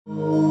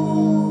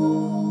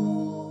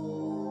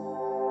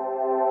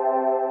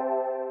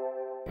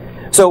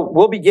So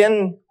we'll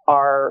begin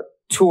our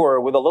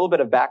tour with a little bit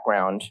of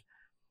background.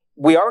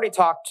 We already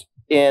talked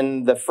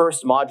in the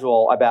first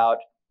module about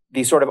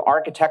the sort of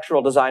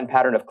architectural design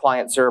pattern of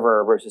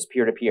client-server versus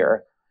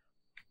peer-to-peer.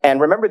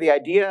 And remember, the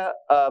idea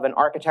of an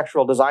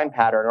architectural design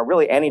pattern, or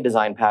really any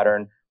design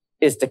pattern,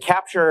 is to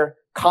capture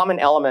common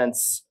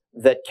elements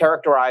that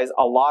characterize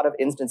a lot of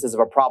instances of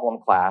a problem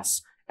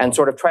class and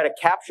sort of try to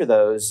capture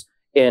those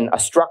in a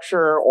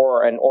structure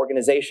or an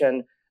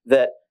organization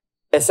that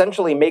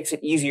essentially makes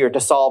it easier to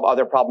solve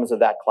other problems of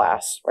that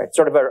class, right?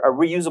 Sort of a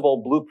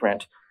reusable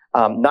blueprint,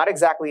 not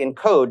exactly in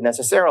code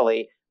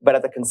necessarily, but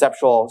at the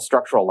conceptual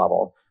structural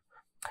level.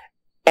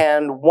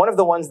 And one of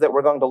the ones that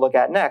we're going to look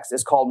at next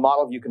is called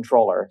Model View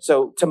Controller.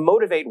 So to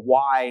motivate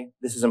why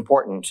this is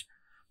important,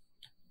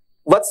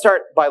 let's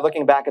start by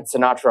looking back at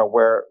Sinatra,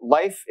 where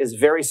life is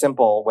very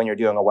simple when you're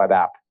doing a web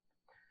app.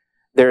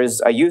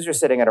 There's a user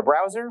sitting at a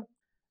browser.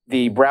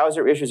 The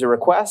browser issues a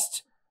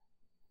request.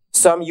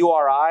 Some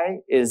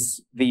URI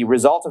is the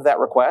result of that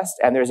request,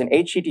 and there's an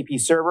HTTP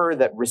server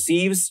that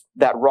receives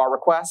that raw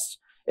request.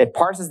 It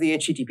parses the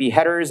HTTP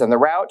headers and the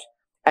route,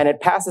 and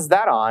it passes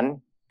that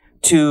on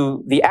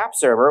to the app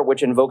server,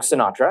 which invokes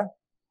Sinatra.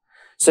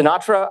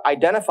 Sinatra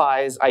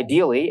identifies,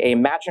 ideally, a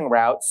matching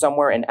route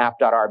somewhere in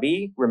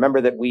app.rb.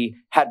 Remember that we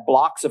had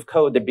blocks of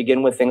code that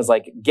begin with things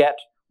like get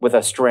with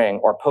a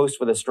string or post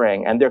with a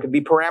string, and there could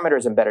be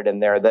parameters embedded in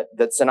there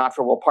that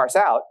Sinatra will parse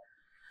out.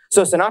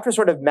 So Sinatra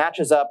sort of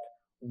matches up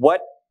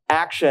what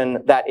action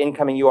that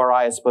incoming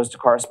URI is supposed to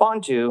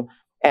correspond to,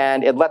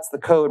 and it lets the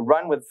code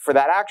run for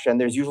that action.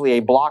 There's usually a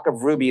block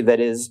of Ruby that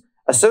is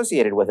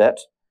associated with it,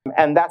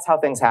 and that's how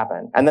things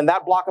happen. And then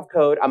that block of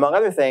code, among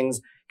other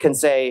things, can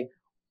say,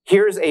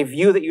 here's a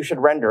view that you should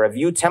render, a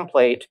view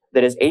template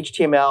that is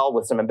HTML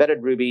with some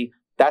embedded Ruby.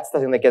 That's the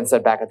thing that gets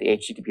sent back at the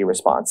HTTP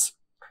response.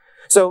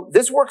 So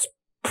this works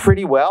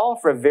pretty well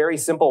for very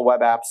simple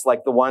web apps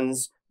like the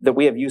ones that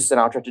we have used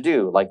Sinatra to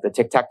do, like the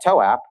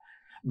tic-tac-toe app.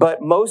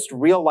 But most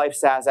real-life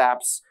SaaS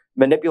apps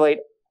manipulate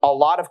a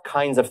lot of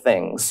kinds of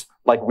things,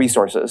 like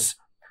resources.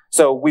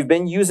 So we've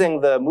been using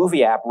the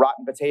movie app,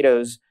 Rotten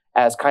Potatoes,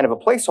 as kind of a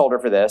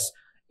placeholder for this.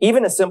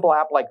 Even a simple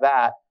app like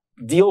that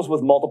deals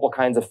with multiple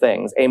kinds of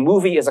things. A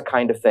movie is a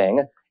kind of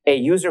thing. A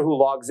user who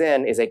logs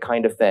in is a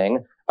kind of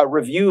thing. A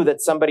review that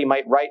somebody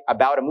might write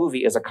about a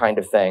movie is a kind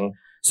of thing.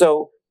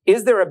 So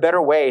is there a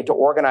better way to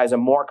organize a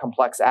more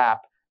complex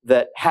app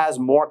that has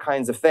more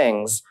kinds of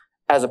things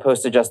as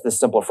opposed to just this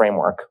simple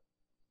framework?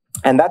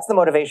 And that's the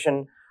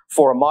motivation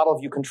for a model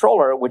view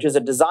controller, which is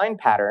a design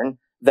pattern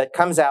that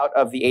comes out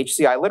of the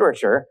HCI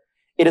literature.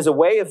 It is a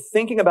way of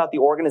thinking about the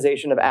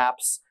organization of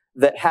apps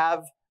that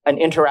have an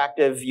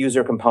interactive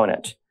user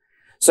component.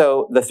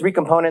 So the three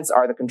components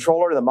are the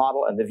controller, the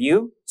model, and the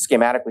view,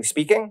 schematically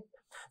speaking.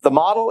 The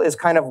model is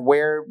kind of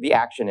where the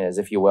action is,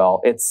 if you will.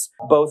 It's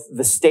both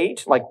the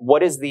state, like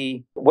what is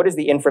the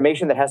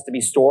information that has to be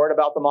stored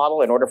about the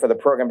model in order for the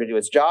program to do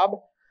its job,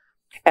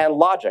 and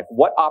logic,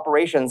 what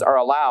operations are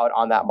allowed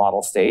on that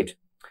model state.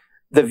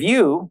 The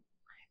view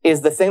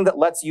is the thing that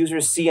lets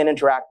users see and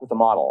interact with the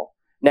model.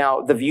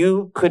 Now, the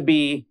view could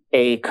be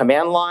a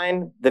command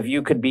line. The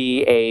view could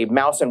be a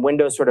mouse and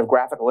Windows sort of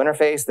graphical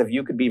interface. The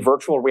view could be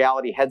virtual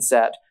reality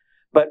headset.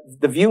 But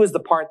the view is the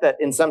part that,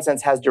 in some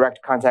sense, has direct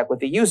contact with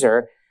the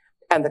user.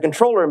 And the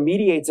controller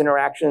mediates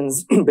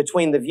interactions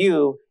between the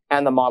view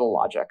and the model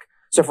logic.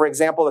 So, for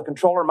example, the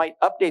controller might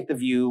update the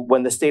view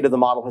when the state of the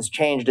model has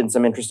changed in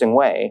some interesting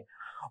way.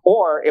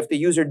 Or if the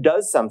user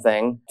does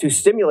something to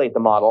stimulate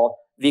the model,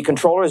 the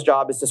controller's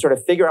job is to sort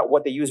of figure out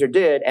what the user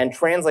did and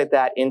translate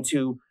that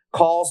into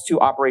calls to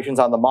operations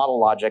on the model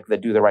logic that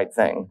do the right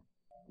thing.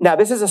 Now,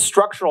 this is a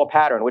structural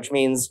pattern, which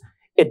means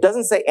it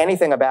doesn't say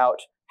anything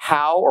about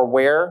how or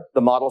where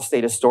the model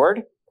state is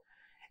stored.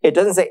 It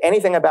doesn't say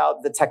anything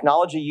about the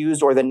technology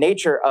used or the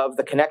nature of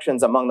the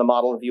connections among the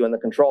model view and the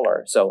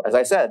controller. So, as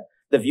I said,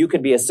 the view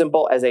could be as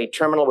simple as a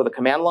terminal with a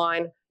command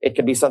line. It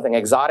could be something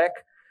exotic.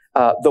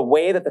 The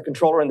way that the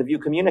controller and the view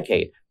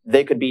communicate.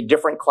 They could be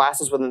different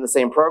classes within the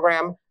same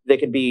program. They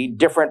could be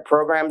different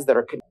programs that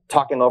are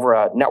talking over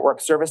a network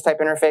service type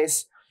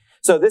interface.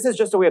 So this is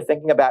just a way of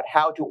thinking about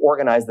how to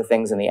organize the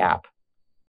things in the app.